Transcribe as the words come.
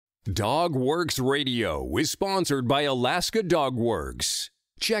DogWorks Radio is sponsored by Alaska Dog Works.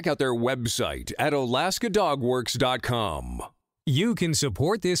 Check out their website at alaskadogworks.com. You can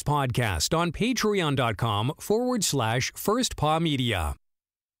support this podcast on patreon.com/firstpawmedia.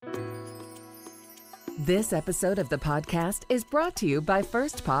 This episode of the podcast is brought to you by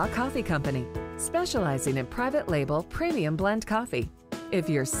First Paw Coffee Company, specializing in private label premium blend coffee. If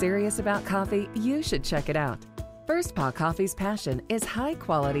you're serious about coffee, you should check it out. First Paw Coffee's passion is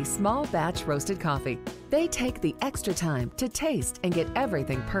high-quality, small-batch roasted coffee. They take the extra time to taste and get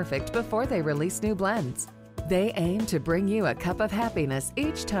everything perfect before they release new blends. They aim to bring you a cup of happiness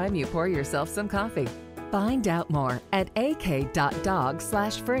each time you pour yourself some coffee. Find out more at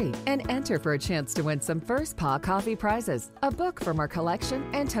ak.dog/free and enter for a chance to win some First Paw Coffee prizes, a book from our collection,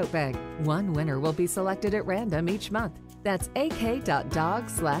 and tote bag. One winner will be selected at random each month. That's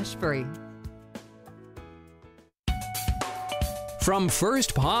ak.dog/free. From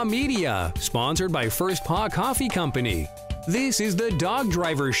First Paw Media, sponsored by First Paw Coffee Company, this is the Dog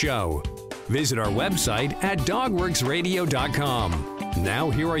Driver Show. Visit our website at dogworksradio.com.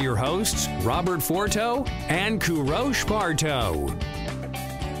 Now here are your hosts, Robert Forto and Kurosh Parto.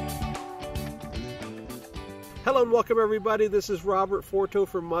 Hello and welcome everybody. This is Robert Forto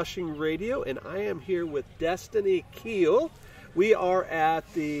from Mushing Radio, and I am here with Destinee Kiel. We are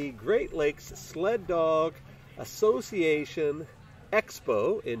at the Great Lakes Sled Dog Association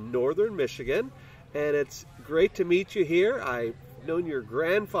Expo in northern Michigan, and it's great to meet you here. I've known your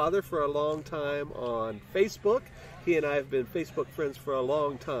grandfather for a long time on Facebook. He and I have been Facebook friends for a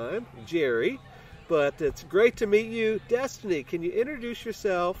long time, Jerry, but it's great to meet you. Destinee, can you introduce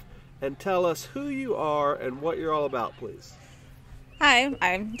yourself and tell us who you are and what you're all about, please? Hi,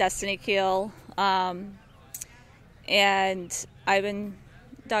 I'm Destinee Kiel, and I've been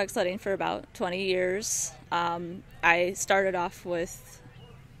dog sledding for about 20 years. I started off with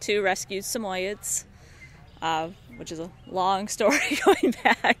 2 rescued Samoyeds, which is a long story going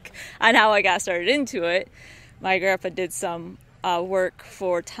back on how I got started into it. My grandpa did some work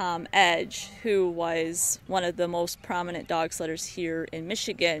for Tom Edge, who was one of the most prominent dog sledders here in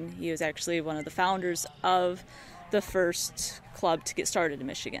Michigan. He was actually one of the founders of the first club to get started in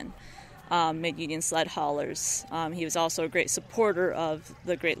Michigan, Mid-Union Sled Haulers. He was also a great supporter of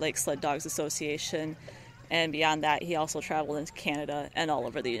the Great Lakes Sled Dogs Association, and beyond that, he also traveled into Canada and all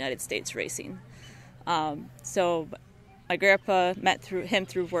over the United States racing. So my grandpa met him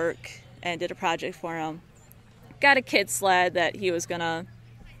through work and did a project for him. Got a kid sled that he was gonna,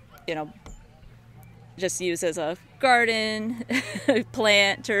 just use as a garden,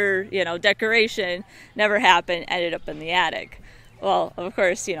 planter, decoration. Never happened, ended up in the attic. Well, of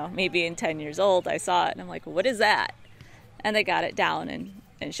course, me being 10 years old, I saw it and I'm like, what is that? And they got it down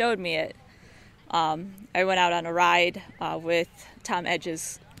and showed me it. I went out on a ride with Tom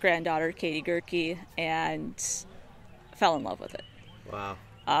Edge's granddaughter, Katie Gerke, and fell in love with it. Wow.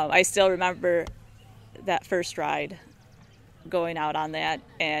 I still remember that first ride, going out on that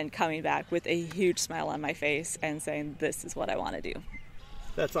and coming back with a huge smile on my face and saying, this is what I want to do.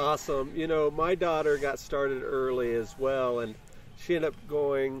 That's awesome. My daughter got started early as well, and she ended up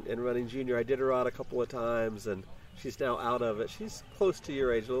going and running junior. I did her out a couple of times, and she's now out of it. She's close to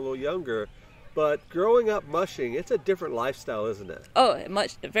your age, a little younger. But growing up mushing, it's a different lifestyle, isn't it? Oh, it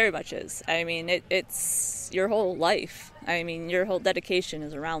very much is. I mean, it's your whole life. I mean, your whole dedication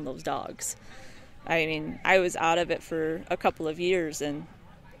is around those dogs. I mean, I was out of it for a couple of years, and,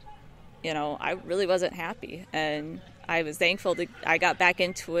 I really wasn't happy. And I was thankful that I got back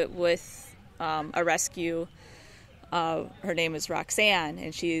into it with a rescue. Her name is Roxanne,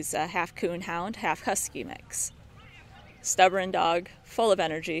 and she's a half coon hound, half husky mix. Stubborn dog, full of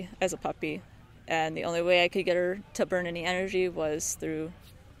energy as a puppy. And the only way I could get her to burn any energy was through,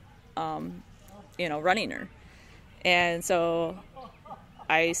 running her. And so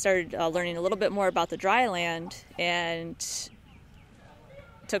I started learning a little bit more about the dry land and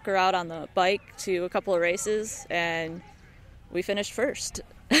took her out on the bike to a couple of races, and we finished first.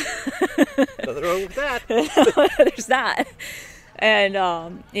 Nothing wrong with that. There's not. And,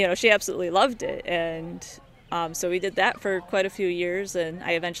 she absolutely loved it. And so we did that for quite a few years, and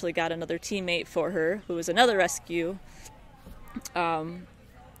I eventually got another teammate for her who was another rescue. And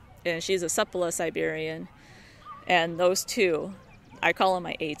she's a Sepala Siberian. And those two, I call them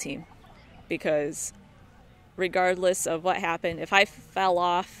my A-team, because regardless of what happened, if I fell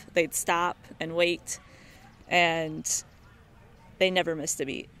off, they'd stop and wait, and they never missed a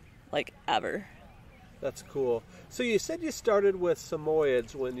beat, like, ever. That's cool. So you said you started with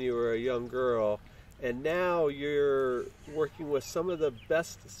Samoyeds when you were a young girl, and now you're working with some of the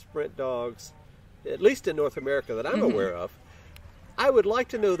best sprint dogs, at least in North America, that I'm aware of. I would like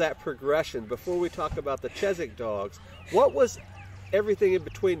to know that progression before we talk about the Chiswick dogs. What was everything in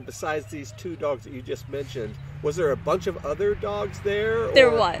between besides these 2 dogs that you just mentioned? Was there a bunch of other dogs there? There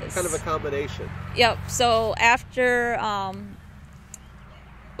or was. Kind of a combination. Yep. So after,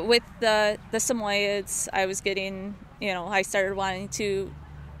 with the Samoyeds, I was getting, I started wanting to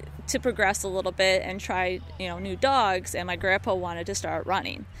progress a little bit and try, new dogs, and my grandpa wanted to start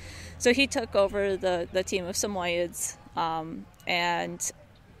running. So he took over the team of Samoyeds, and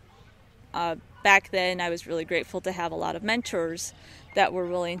back then I was really grateful to have a lot of mentors that were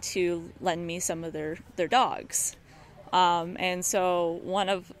willing to lend me some of their dogs. And so one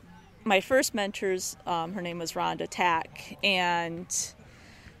of my first mentors, her name was Rhonda Tack, and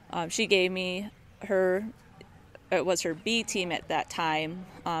she gave me it was her B team at that time.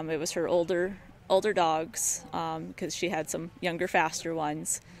 It was her older dogs, because she had some younger, faster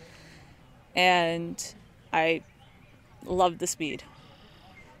ones. And I loved the speed.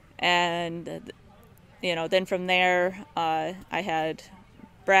 And, then from there, I had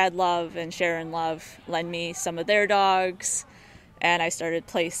Brad Love and Sharon Love lend me some of their dogs, and I started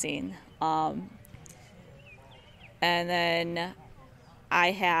placing. And then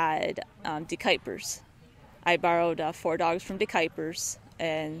I had DeKuypers. I borrowed 4 dogs from DeKuypers,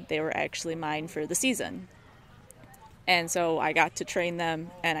 and they were actually mine for the season. And so I got to train them,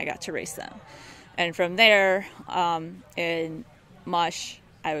 and I got to race them. And from there, in Mush,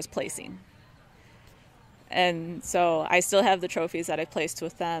 I was placing. And so I still have the trophies that I placed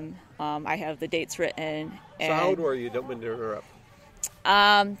with them. I have the dates written. So how old were you? Don't mean to interrupt.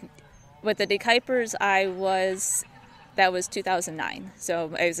 With the DeKuypers, that was 2009.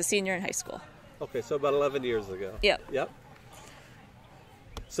 So I was a senior in high school. Okay, so about 11 years ago. Yep.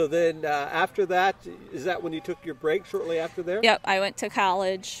 So then after that, is that when you took your break shortly after there? Yep, I went to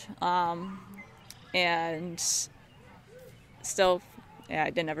college, and still,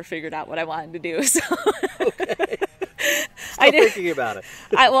 I never figured out what I wanted to do. So Okay. Still thinking about it.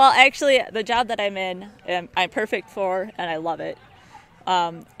 Actually, the job that I'm in, I'm perfect for, and I love it.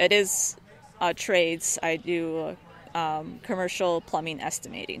 It is trades. I do commercial plumbing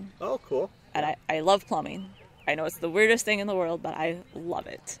estimating. Oh, cool. And I love plumbing. I know it's the weirdest thing in the world, but I love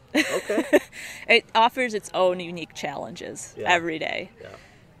it. Okay. It offers its own unique challenges every day. Yeah.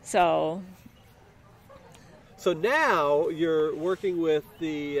 So now you're working with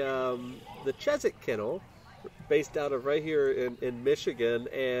the Chiswick Kennel, based out of right here in Michigan,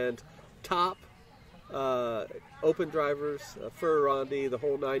 and top open drivers, fur Rondi, the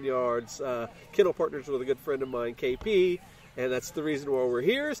whole 9 yards. Kennel partners with a good friend of mine, KP, and that's the reason why we're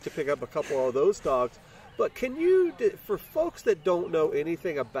here, is to pick up a couple of those dogs. But can you, for folks that don't know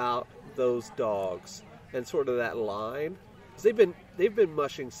anything about those dogs and sort of that line, 'cause they've been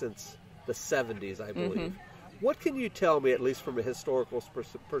mushing since the 70s, I believe. Mm-hmm. What can you tell me, at least from a historical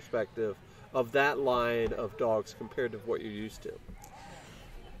perspective, of that line of dogs compared to what you're used to?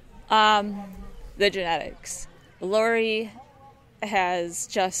 The genetics. Lori has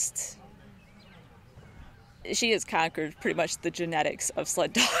she has conquered pretty much the genetics of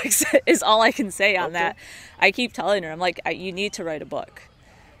sled dogs, is all I can say on that. I keep telling her, I'm like, you need to write a book,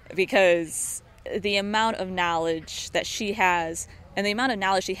 because the amount of knowledge that she has, and the amount of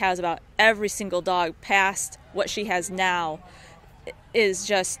knowledge she has about every single dog past what she has now, is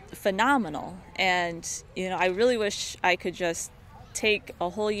just phenomenal. And, I really wish I could just take a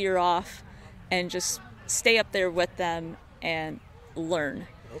whole year off and just stay up there with them and learn.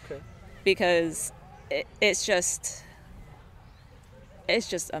 Okay. Because it's just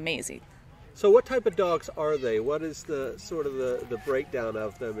amazing. So what type of dogs are they? What is the sort of the breakdown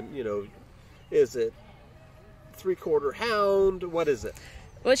of them? And, is it 3/4 hound? What is it?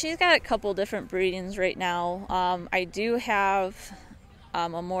 Well, she's got a couple different breedings right now. I do have a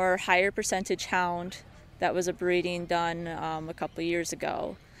more higher percentage hound. That was a breeding done a couple years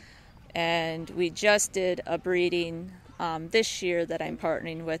ago. And we just did a breeding this year that I'm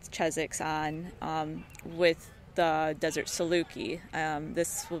partnering with Chiswick's on, with the Desert Saluki.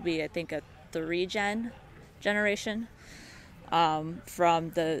 This will be, I think, a 3-generation from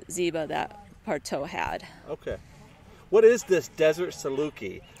the Zeba that Forto had. Okay. What is this Desert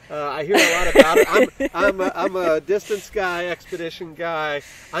Saluki? I hear a lot about it. I'm a distance guy, expedition guy.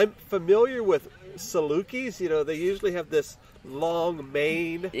 I'm familiar with Salukis. They usually have this long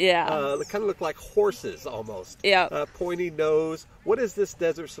mane. Yeah. They kind of look like horses almost. Yeah. Pointy nose. What is this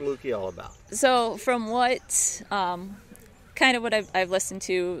Desert Saluki all about? So from what kind of what I've listened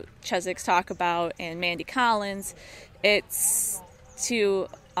to Chiswick's talk about and Mandy Collins, it's the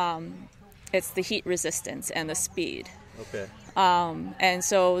heat resistance and the speed. Okay. And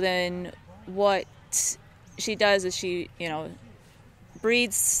so then what she does is she,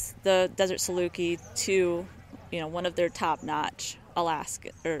 breeds the Desert Saluki to, one of their top-notch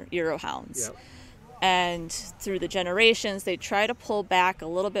Alaska or Euro hounds. Yep. And through the generations, they try to pull back a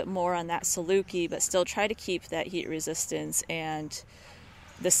little bit more on that Saluki, but still try to keep that heat resistance and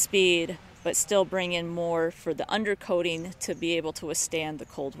the speed, but still bring in more for the undercoating to be able to withstand the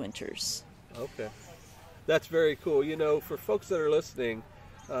cold winters. Okay. That's very cool. For folks that are listening,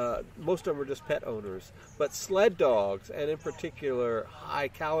 most of them are just pet owners, but sled dogs, and in particular high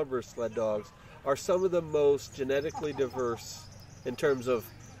caliber sled dogs, are some of the most genetically diverse in terms of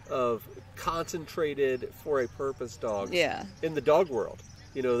concentrated for a purpose dogs in the dog world.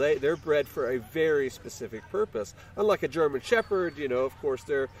 They're bred for a very specific purpose. Unlike a German Shepherd, of course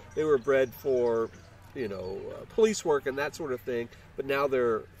they were bred for police work and that sort of thing, but now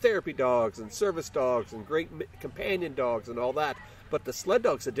they're therapy dogs and service dogs and great companion dogs and all that. But the sled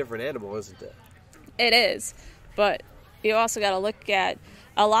dog's a different animal, isn't it? It is, but you also got to look at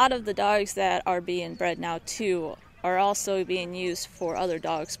a lot of the dogs that are being bred now too are also being used for other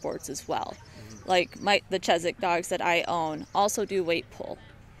dog sports as well. Like the Chiswick dogs that I own also do weight pull.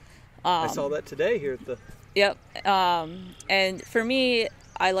 I saw that today here at the... Yep. And for me,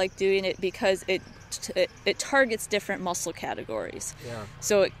 I like doing it because it targets different muscle categories. Yeah.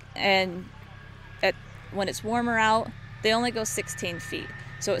 So, when it's warmer out, they only go 16 feet.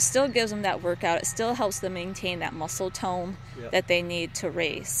 So it still gives them that workout. It still helps them maintain that muscle tone that they need to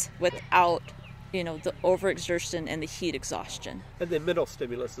race without, the overexertion and the heat exhaustion. And then mental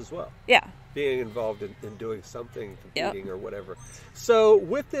stimulus as well. Yeah. Being involved in doing something, competing or whatever. So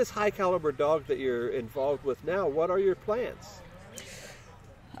with this high caliber dog that you're involved with now, what are your plans?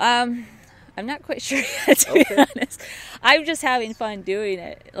 I'm not quite sure yet, to be honest. I'm just having fun doing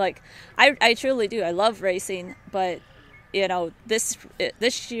it. Like, I truly do. I love racing, but,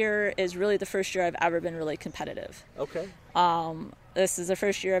 this year is really the first year I've ever been really competitive. Okay. This is the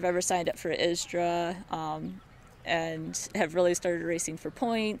first year I've ever signed up for ISDRA, and have really started racing for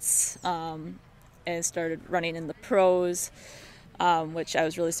points, and started running in the pros, which I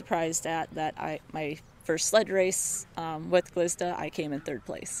was really surprised at that my first sled race with Glizda, I came in third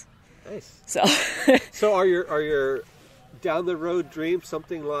place. Nice. So are your down the road dreams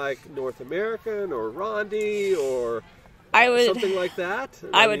something like North American or Ronde or something like that?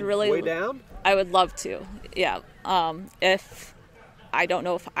 I would really way down. I would love to. Yeah. If I don't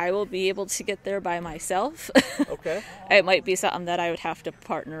know if I will be able to get there by myself. Okay. It might be something that I would have to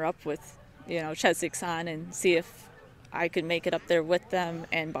partner up with, Cheswick's on and see if I could make it up there with them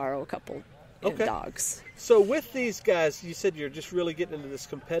and borrow a couple dogs. So with these guys, you said you're just really getting into this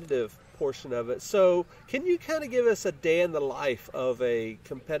competitive portion of it. So can you kind of give us a day in the life of a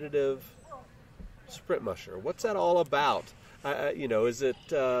competitive sprint musher? What's that all about? Is it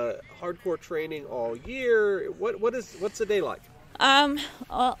hardcore training all year? What's the day like?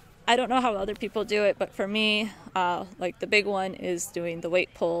 Well, I don't know how other people do it, but for me, the big one is doing the weight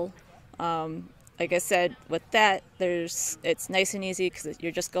pull. Like I said, with that, it's nice and easy because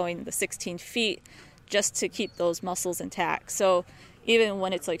you're just going the 16 feet just to keep those muscles intact. So even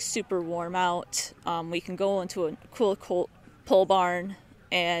when it's super warm out, we can go into a cool pull barn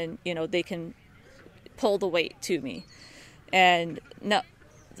and, they can pull the weight to me. And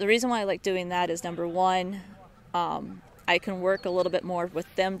the reason why I like doing that is, number one, I can work a little bit more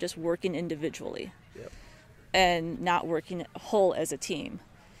with them just working individually and not working whole as a team.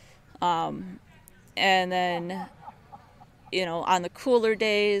 And then, on the cooler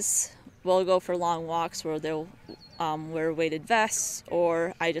days, we'll go for long walks where they'll wear weighted vests,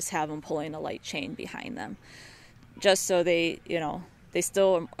 or I just have them pulling a light chain behind them, just so they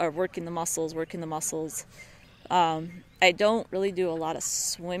still are working the muscles. I don't really do a lot of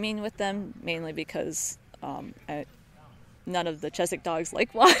swimming with them, mainly because none of the Cheswick dogs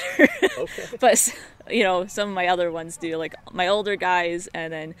like water. Okay. But, some of my other ones do, like my older guys,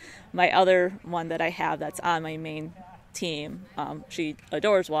 and then my other one that I have that's on my main team, she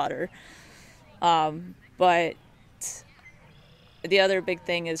adores water. But the other big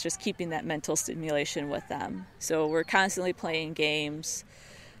thing is just keeping that mental stimulation with them. So we're constantly playing games.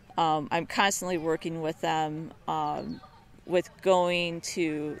 I'm constantly working with them with going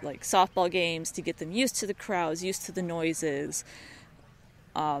to softball games to get them used to the crowds, used to the noises,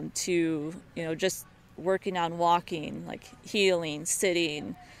 to just working on walking, heeling,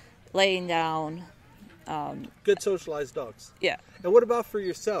 sitting, laying down. Good socialized dogs. Yeah. And what about for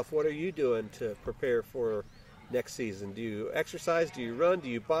yourself? What are you doing to prepare for next season? Do you exercise? Do you run? Do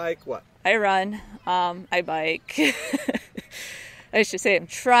you bike? What? I run. I bike. I should say I'm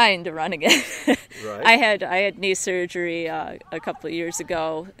trying to run again. Right. I had knee surgery a couple of years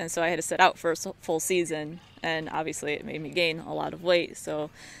ago, and so I had to sit out for a full season, and obviously it made me gain a lot of weight. So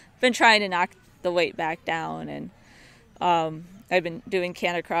I've been trying to knock the weight back down, and I've been doing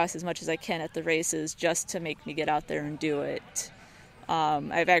canicross as much as I can at the races just to make me get out there and do it.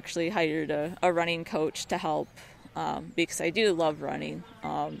 I've actually hired a running coach to help because I do love running.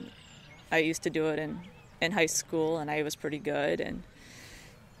 I used to do it in high school, and I was pretty good, and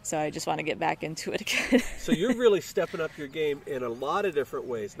so I just want to get back into it again. So you're really stepping up your game in a lot of different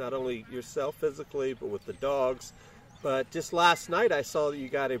ways, not only yourself physically, but with the dogs. But just last night I saw that you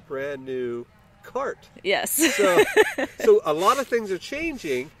got a brand new cart. Yes. So a lot of things are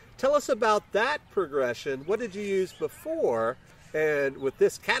changing. Tell us about that progression. What did you use before? And with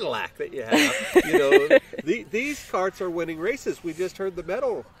this Cadillac that you have, these carts are winning races. We just heard the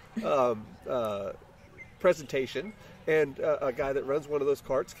medal presentation, and a guy that runs one of those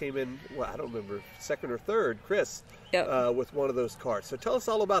carts came in, well, I don't remember, second or third, Chris, Yep. with one of those carts. So tell us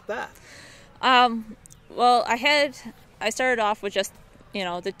all about that. Well, I started off with just,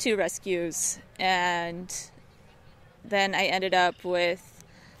 the 2 rescues, and then I ended up with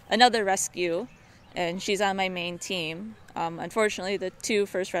another rescue, and she's on my main team. Unfortunately, the 2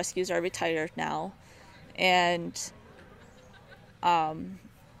 first rescues are retired now, and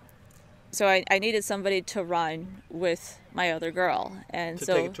so I needed somebody to run with my other girl, and To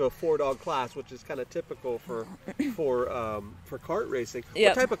so take it to a 4-dog class, which is kind of typical for kart racing.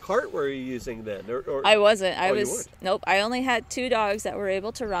 Yep. What type of cart were you using then? Or I wasn't. you weren't? Nope. I only had 2 dogs that were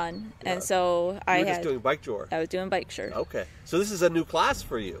able to run, Yeah. and so You were just doing bike jor. I was doing bike shirt. Okay, so this is a new class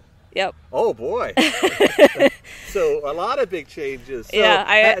for you. Yep. Oh boy! So a lot of big changes. So,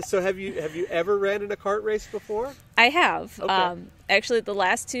 Yeah, so have you ever ran in a kart race before? I have. Okay. Actually, the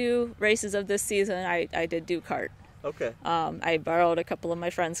last 2 races of this season, I did do kart. Okay. I borrowed a couple of my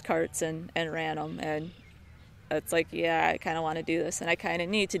friends' karts and ran them, and it's like, yeah, I kind of want to do this, and I kind of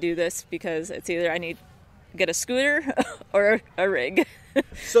need to do this because it's either I need to get a scooter or a rig.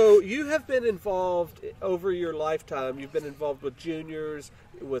 So you have been involved over your lifetime. You've been involved with juniors,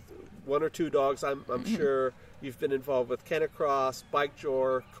 with 1 or 2 dogs, I'm sure. You've been involved with canicross, bike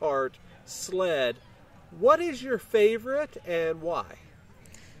jor, kart, sled. What is your favorite and why?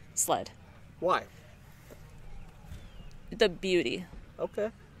 Sled. Why? The beauty.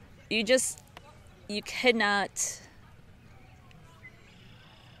 Okay. You cannot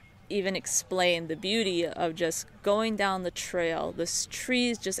even explain the beauty of just going down the trail. This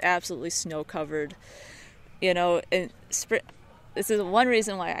tree's just absolutely snow covered, and sprint. This is one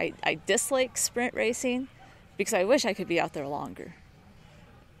reason why I dislike sprint racing, because I wish I could be out there longer.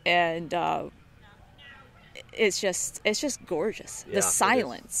 And it's just gorgeous. Yeah, the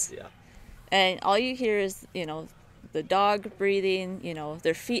silence. Yeah. And all you hear is, the dog breathing,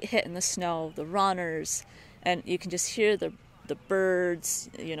 their feet hitting the snow, the runners, and you can just hear the birds,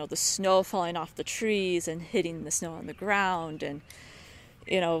 the snow falling off the trees and hitting the snow on the ground. And,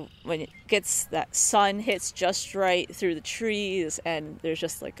 when that sun hits just right through the trees, and there's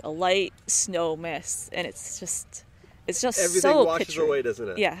just like a light snow mist, and it's just Everything so washes picturesque. away, doesn't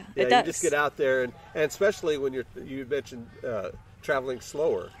it? Yeah, Yeah, it does. you just get out there, and especially when you mentioned traveling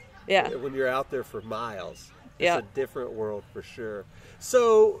slower. Yeah. When you're out there for miles. It's Yeah. a different world for sure.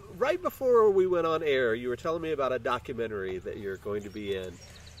 So right before we went on air, you were telling me about a documentary that you're going to be in.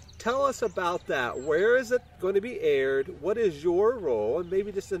 Tell us about that. Where is it going to be aired? What is your role? And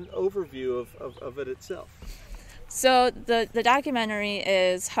maybe just an overview of it itself. So the documentary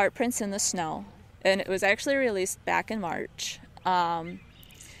is Heartprints in the Snow, and it was actually released back in March.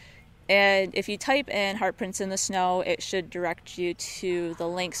 And if you type in Heartprints in the Snow, it should direct you to the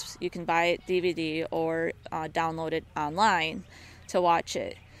links. You can buy it DVD or download it online to watch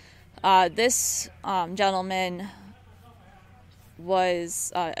it. This gentleman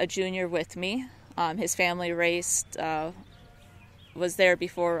was a junior with me. His family raced, was there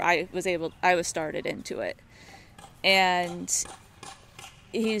before I was started into it. And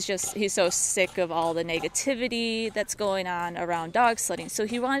he's so sick of all the negativity that's going on around dog sledding. So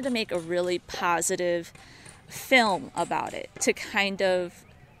he wanted to make a really positive film about it, to kind of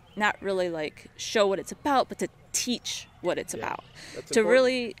not really like show what it's about, but to teach what it's about. That's To important.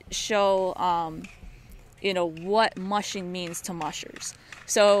 really show, what mushing means to mushers.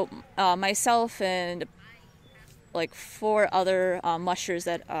 So myself and like 4 other mushers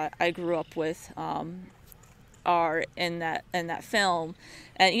that I grew up with are in that film,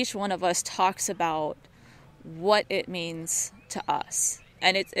 and each one of us talks about what it means to us,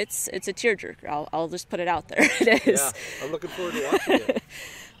 and it's a tearjerker. I'll just put it out there. It is. Yeah, I'm looking forward to watching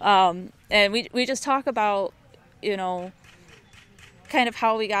it. And we just talk about kind of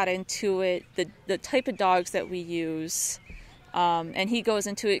how we got into it, the type of dogs that we use, and he goes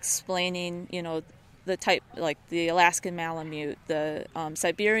into explaining, you know, the type, like the Alaskan Malamute, the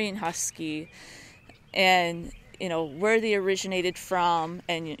Siberian Husky, and, you know, where they originated from,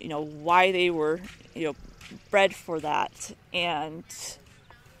 and, you know, why they were, you know, bred for that. And,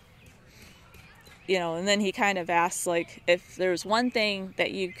 you know, and then he kind of asks, like, if there's one thing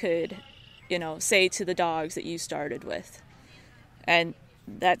that you could, you know, say to the dogs that you started with. And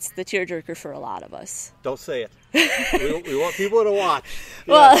that's the tearjerker for a lot of us. Don't say it. We want people to watch.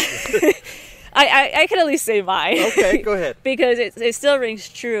 Well, I can at least say mine. Okay, go ahead. Because it still rings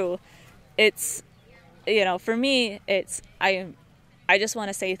true. It's, you know, for me, it's, I just want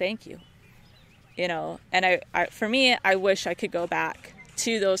to say thank you. You know, and for me, I wish I could go back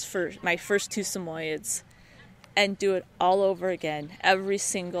to those my first 2 Samoyeds and do it all over again. Every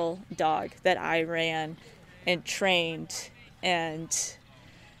single dog that I ran and trained, and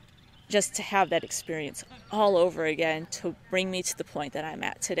just to have that experience all over again to bring me to the point that I'm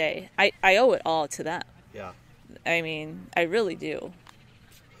at today. I owe it all to them. Yeah. I mean, I really do.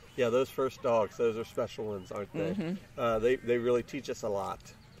 Yeah, those first dogs, those are special ones, aren't they? Mm-hmm. They really teach us a lot.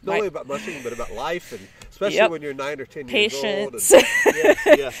 Not only about mushing, but about life, and especially when you're 9 or 10 years old. Patience.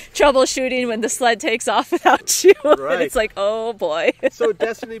 Yes. Troubleshooting when the sled takes off without you. Right. And it's like, oh boy. So,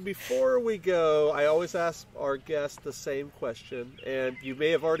 Destinee, before we go, I always ask our guests the same question, and you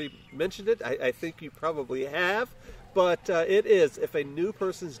may have already mentioned it. I think you probably have, but it is, if a new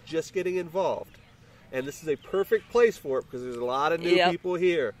person's just getting involved, and this is a perfect place for it because there's a lot of new people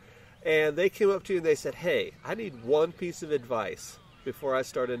here, and they came up to you and they said, hey, I need one piece of advice before I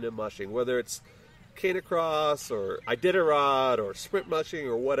start into mushing, whether it's Canicross or Iditarod or sprint mushing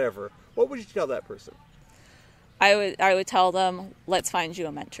or whatever, what would you tell that person? I would tell them, let's find you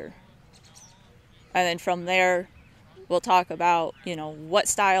a mentor. And then from there, we'll talk about, you know, what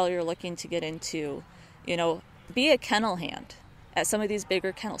style you're looking to get into. You know, be a kennel hand at some of these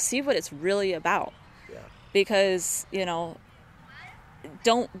bigger kennels. See what it's really about. Yeah. Because, you know,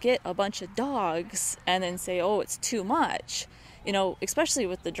 don't get a bunch of dogs and then say, oh, it's too much. You know, especially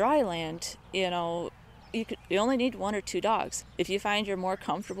with the dry land, you know, you only need 1 or 2 dogs. If you find you're more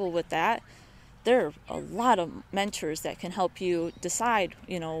comfortable with that, there are a lot of mentors that can help you decide,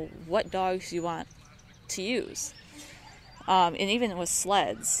 you know, what dogs you want to use. And even with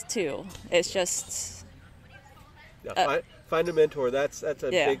sleds, too. It's just... Find a mentor. That's a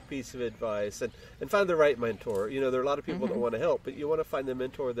big piece of advice. And find the right mentor. You know, there are a lot of people that want to help, but you want to find the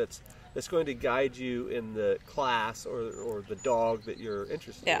mentor that's going to guide you in the class or the dog that you're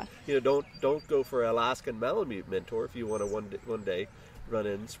interested in. You know, don't go for an Alaskan Malamute mentor if you want to one day run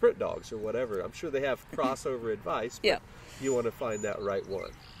in sprint dogs or whatever. I'm sure they have crossover advice, but you want to find that right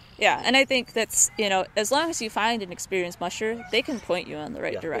one. Yeah, and I think that's, you know, as long as you find an experienced musher, they can point you in the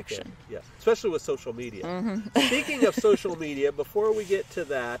right direction. Yeah, especially with social media. Speaking of social media, before we get to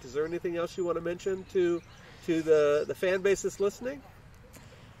that, is there anything else you want to mention to the fan base that's listening?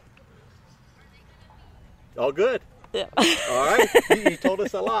 All good. Yeah. All right. You told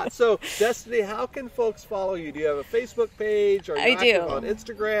us a lot. So, Destinee, how can folks follow you? Do you have a Facebook page? Are you active on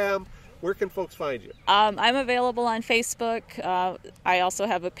Instagram? Where can folks find you? I'm available on Facebook. I also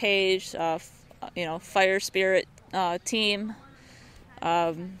have a page, you know, Fire Spirit Team.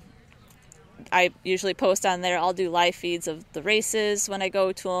 I usually post on there. I'll do live feeds of the races when I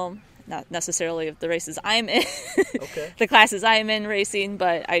go to them. Not necessarily of the races I'm in, the classes I'm in racing,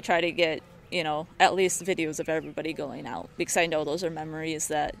 but I try to get, you know, at least videos of everybody going out, because I know those are memories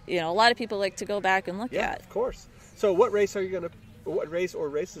that, you know, a lot of people like to go back and look at. Yeah, of course. So what race or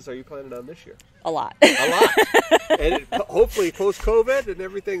races are you planning on this year? A lot. A lot. And hopefully post-COVID and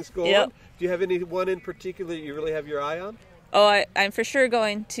everything's going. Yep. Do you have any one in particular that you really have your eye on? Oh, I'm for sure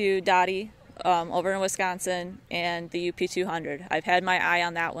going to Dottie over in Wisconsin and the UP 200. I've had my eye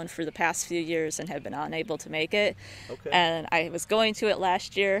on that one for the past few years and have been unable to make it. Okay. And I was going to it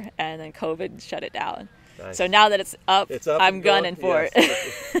last year, and then COVID shut it down. Nice. So now that it's up I'm gunning for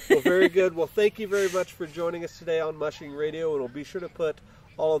it. Well, very good. Well, thank you very much for joining us today on Mushing Radio, and we'll be sure to put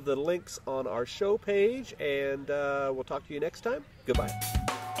all of the links on our show page, and we'll talk to you next time. Goodbye.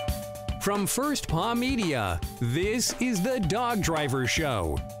 From First Paw Media, this is the Dog Driver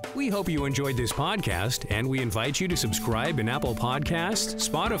Show. We hope you enjoyed this podcast, and we invite you to subscribe in Apple Podcasts,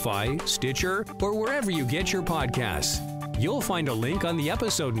 Spotify, Stitcher, or wherever you get your podcasts. You'll find a link on the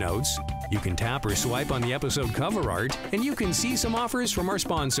episode notes. You can tap or swipe on the episode cover art, and you can see some offers from our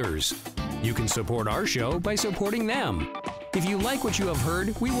sponsors. You can support our show by supporting them. If you like what you have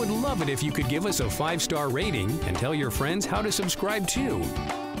heard, we would love it if you could give us a 5-star rating and tell your friends how to subscribe too.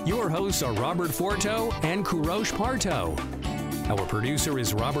 Your hosts are Robert Forto and Kurosh Parto. Our producer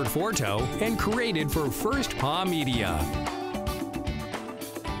is Robert Forto and created for First Paw Media.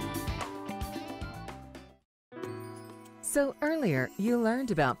 So earlier, you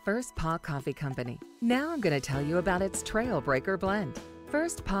learned about First Paw Coffee Company. Now I'm going to tell you about its Trailbreaker Blend.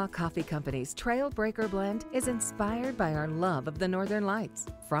 First Paw Coffee Company's Trailbreaker Blend is inspired by our love of the Northern Lights,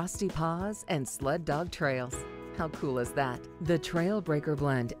 frosty paws, and sled dog trails. How cool is that? The Trailbreaker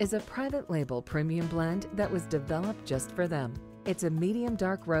Blend is a private label premium blend that was developed just for them. It's a medium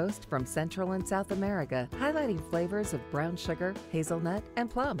dark roast from Central and South America, highlighting flavors of brown sugar, hazelnut,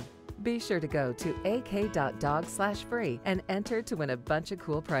 and plum. Be sure to go to ak.dog/free and enter to win a bunch of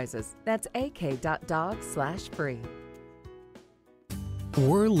cool prizes. That's ak.dog/free.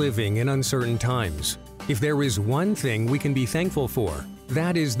 We're living in uncertain times. If there is one thing we can be thankful for,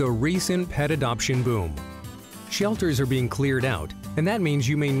 that is the recent pet adoption boom. Shelters are being cleared out, and that means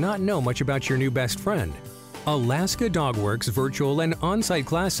you may not know much about your new best friend. Alaska Dogworks virtual and on-site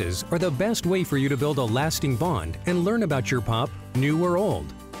classes are the best way for you to build a lasting bond and learn about your pup, new or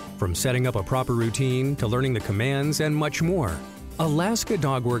old. From setting up a proper routine to learning the commands and much more, Alaska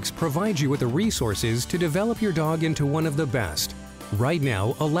Dogworks provides you with the resources to develop your dog into one of the best. Right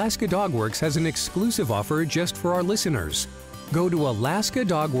now, Alaska Dogworks has an exclusive offer just for our listeners. Go to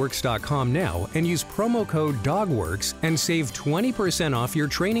alaskadogworks.com now and use promo code DOGWORKS and save 20% off your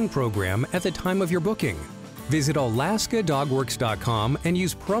training program at the time of your booking. Visit alaskadogworks.com and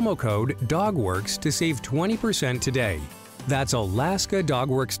use promo code DOGWORKS to save 20% today. That's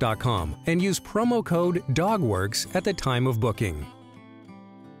alaskadogworks.com and use promo code DOGWORKS at the time of booking.